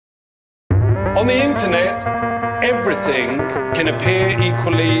On the internet, everything can appear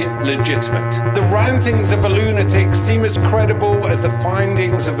equally legitimate. The rantings of a lunatic seem as credible as the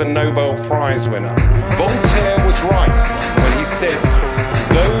findings of a Nobel Prize winner. Voltaire was right when he said,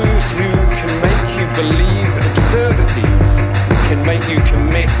 "Those who can make you believe absurdities can make you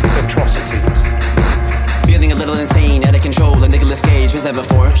commit atrocities." Feeling a little insane, out of control, like Nicolas Cage. Been said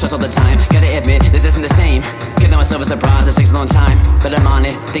before, shows all the time. Gotta admit, this isn't the same. Killing myself a surprise, it takes a long time, but I'm on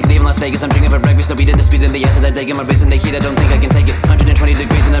it. Think leaving Las Vegas, I'm drinking for breakfast. The weed and the speed and the acid I take in my brains and the heat. I don't think I can take it. 120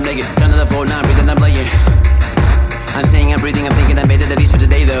 degrees and I'm naked. Down to the floor, now I'm breathing, I'm laying. I'm saying I'm breathing, I'm thinking I made it at least for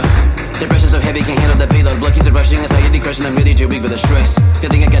today though. Depression so heavy, can't handle the payload. Blood keeps rushing, anxiety crushing. I'm really too weak for the stress.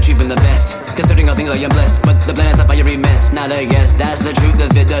 Feeling I got treated the best. Considering all things I am blessed, but the planet's up by every mess. Not a guess, that's the truth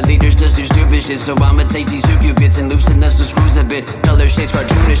of it. The leaders just do stupid shit, so I'ma take these few bits and loosen up some screws a bit. Color shades,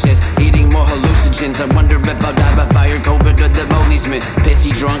 cartoonishness, eating more hallucinogens. I wonder if I'll die by fire, COVID or the policemen.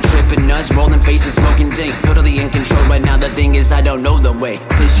 Pissy, drunk, tripping nuts, rolling faces, smoking dank. Totally in control right now. The thing is, I don't know the way.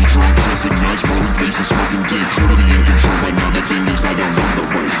 Pissy, drunk, tripping nuts, rolling faces, smoking dank. Totally in control right now. The thing is, I don't know the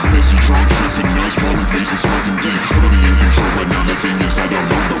way. Pissy, drunk, tripping nuts, rolling faces, smoking dank. Totally in control right now. The thing is, I don't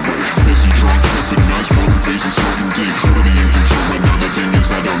know the way. Pissy, drunk, tripping nuts, rolling faces, smoking dank. Totally in control right now. The thing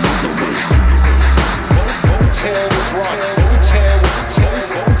is, I don't know the way. Voltaire was right.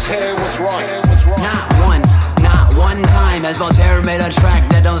 Voltaire was right. Not once, not one time has Voltaire made a track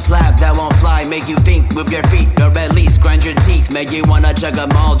that don't slap, that won't fly. Make you think with your feet, or at least grind your teeth. Make you wanna chug a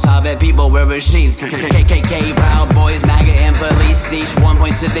Molotov at people wearing sheets. KKK, Proud Boys, MAGA and police. Each one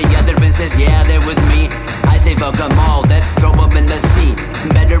points to the other and says, yeah, they're with me. I say fuck them all, let's throw them in the sea.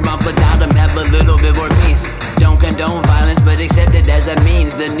 Better off without them, have a little bit more peace. Don't condone violence, but accept it as a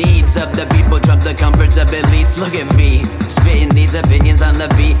means. The needs of the people trump the comforts of elites. Look at me, spitting these opinions on the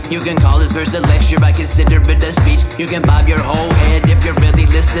beat. You can call this verse a lecture, I consider it a speech. You can bob your whole head if you're really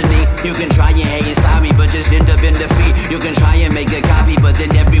listening. You can try and hate and stop me, but just end up in defeat. You can try and make a copy, but then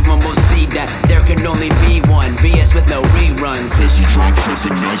everyone will see that there can only be one BS with no reruns. Pissy, drunk,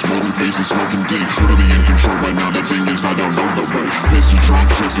 tripping nuts, rolling faces, smoking dank. Totally in control right now. The thing is, I don't know the way. Pissy, drunk,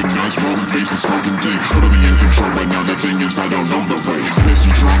 tripping nuts, rolling faces, smoking dank. Totally in control right now. The thing is, I don't know the way.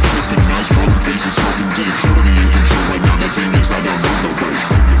 Pissy, drunk, tripping nuts, rolling faces, smoking dank. Totally in control right now. The thing is, I don't know the way.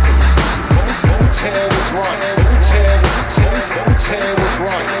 Voltaire was right. Voltaire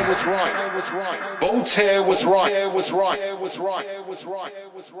was right. Voltaire was right. Voltaire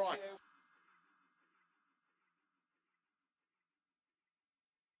was right.